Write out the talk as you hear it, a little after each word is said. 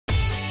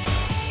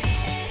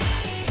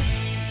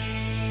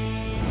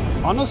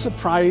Honor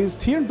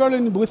surprised here in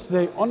Berlin with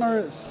the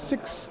Honor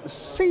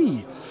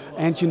 6C.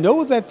 And you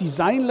know that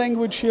design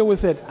language here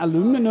with that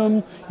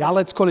aluminum, yeah,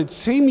 let's call it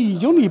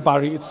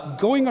semi-unibody. It's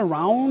going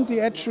around the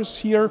edges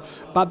here,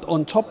 but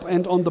on top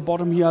and on the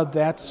bottom here,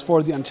 that's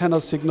for the antenna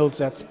signals,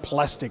 that's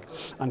plastic.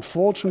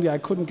 Unfortunately, I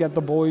couldn't get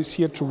the boys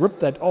here to rip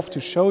that off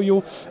to show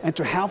you and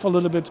to have a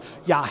little bit,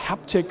 yeah,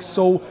 haptic.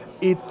 So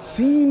it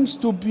seems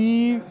to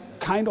be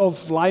kind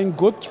of lying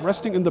good,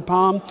 resting in the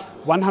palm,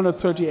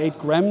 138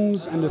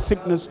 grams and a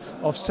thickness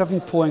of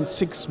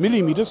 7.6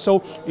 millimeters.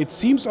 So it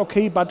seems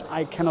okay, but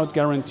I cannot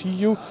guarantee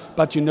you.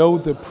 But you know,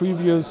 the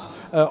previous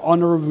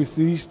Honor with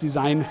this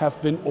design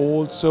have been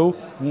also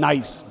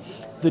nice.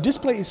 The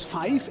display is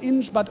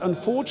 5-inch, but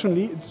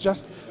unfortunately it's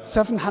just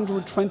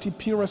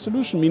 720p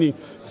resolution, meaning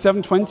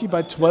 720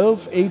 by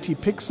 1280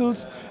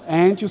 pixels.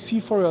 And you see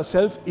for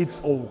yourself, it's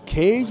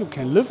okay, you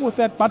can live with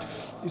that, but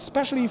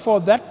especially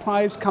for that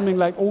price coming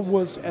like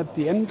always at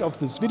the end of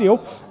this video,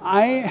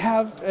 I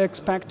have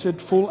expected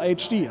full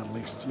HD at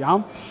least,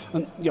 yeah?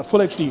 Yeah,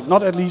 full HD,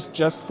 not at least,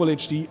 just full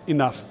HD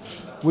enough.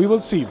 We will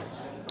see.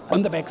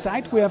 On the back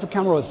side, we have a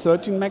camera of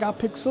 13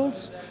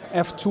 megapixels,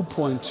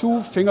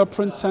 f2.2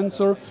 fingerprint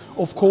sensor.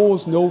 Of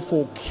course, no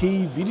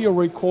 4K video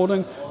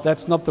recording.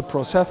 That's not the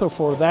processor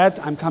for that.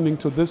 I'm coming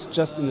to this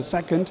just in a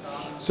second.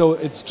 So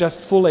it's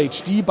just full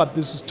HD, but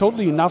this is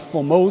totally enough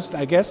for most,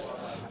 I guess.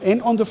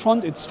 And on the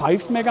front, it's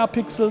 5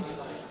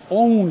 megapixels.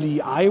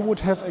 Only I would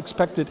have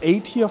expected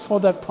 8 here for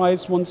that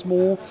price once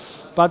more.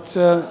 But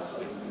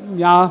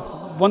yeah,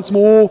 once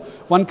more,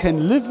 one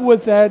can live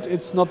with that.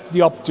 It's not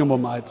the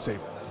optimum, I'd say.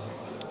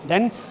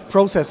 Then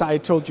processor, I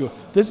told you,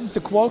 this is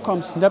the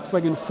Qualcomm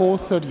Snapdragon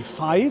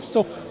 435.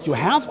 So you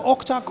have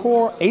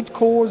octa-core, 8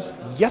 cores,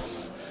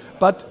 yes,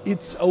 but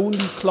it's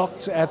only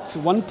clocked at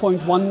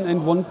 1.1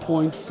 and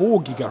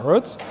 1.4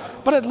 gigahertz.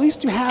 But at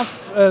least you have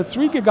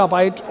 3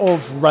 gigabyte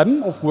of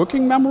RAM, of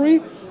working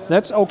memory.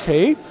 That's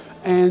okay.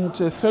 And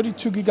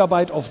 32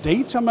 gigabyte of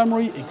data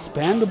memory,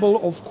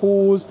 expandable of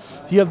course.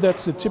 Here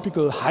that's the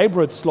typical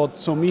hybrid slot,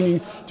 so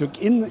meaning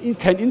you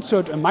can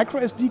insert a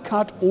micro SD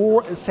card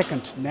or a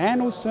second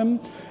nano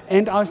SIM.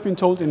 And I've been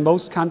told in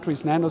most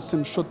countries nano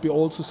SIM should be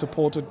also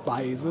supported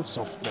by the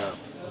software.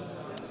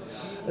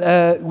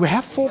 We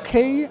have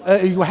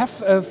 4K, you have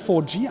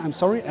 4G, I'm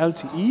sorry,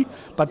 LTE,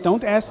 but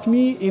don't ask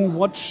me in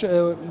what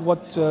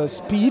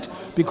speed,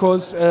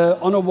 because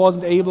Honor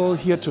wasn't able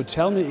here to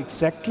tell me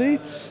exactly.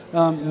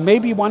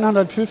 Maybe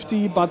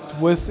 150, but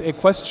with a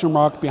question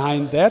mark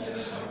behind that.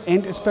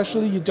 And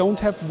especially you don't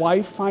have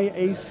Wi-Fi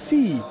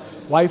AC.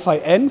 Wi-Fi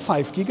N,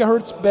 5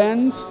 gigahertz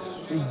band.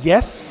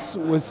 Yes,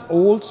 with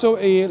also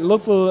a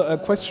little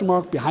question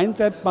mark behind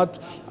that, but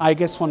I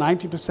guess for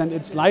 90%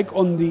 it's like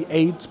on the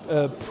 8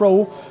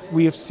 Pro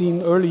we have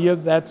seen earlier,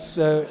 that's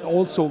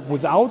also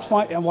without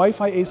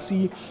Wi-Fi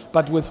AC,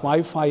 but with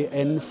Wi-Fi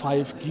N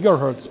 5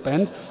 gigahertz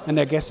band, and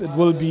I guess it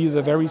will be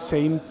the very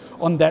same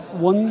on that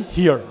one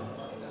here.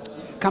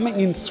 Coming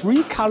in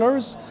 3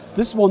 colors.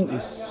 This one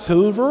is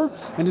silver,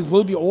 and it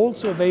will be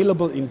also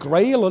available in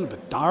gray, a little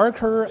bit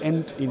darker,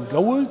 and in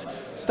gold,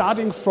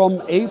 starting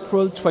from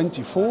April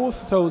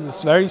 24th, so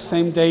this very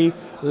same day,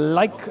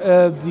 like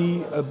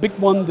the big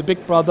one, the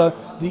big brother,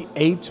 the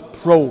 8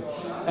 Pro.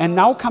 And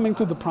now coming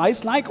to the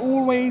price, like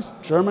always,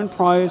 German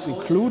price,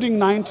 including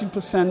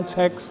 19%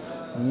 tax,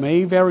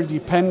 may vary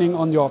depending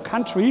on your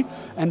country.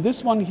 And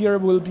this one here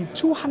will be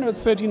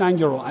 239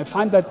 euro. I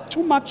find that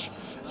too much,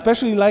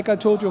 especially like I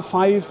told you,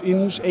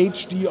 5-inch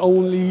HD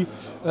only,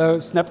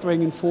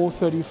 Snapdragon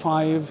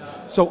 435.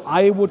 So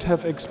I would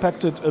have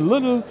expected a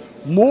little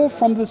more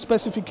from the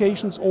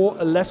specifications, or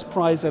a less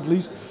price, at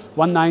least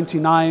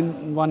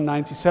 199,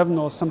 197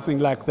 or something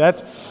like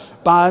that.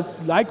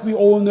 But like we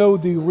all know,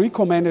 the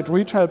recommended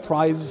retail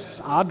prices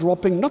are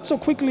dropping, not so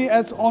quickly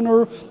as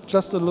Honor,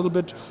 just a little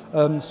bit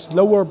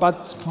slower,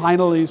 but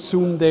finally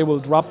soon they will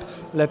drop,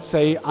 let's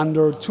say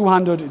under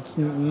 200, it's,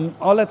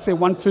 or let's say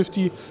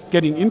 150,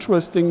 getting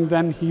interesting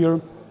then here.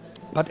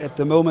 But at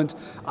the moment,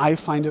 I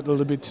find it a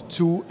little bit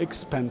too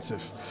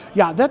expensive.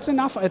 Yeah, that's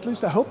enough, at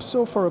least I hope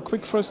so, for a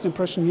quick first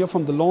impression here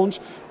from the launch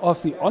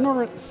of the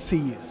Honor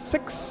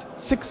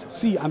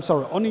 6C, I'm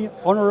sorry,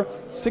 Honor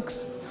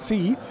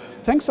 6C.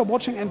 Thanks for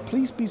watching, and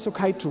please be so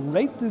kind to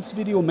rate this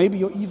video, maybe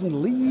you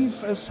even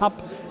leave a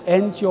sub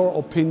and your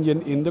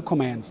opinion in the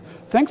comments.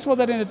 Thanks for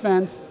that in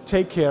advance,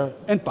 take care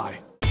and bye.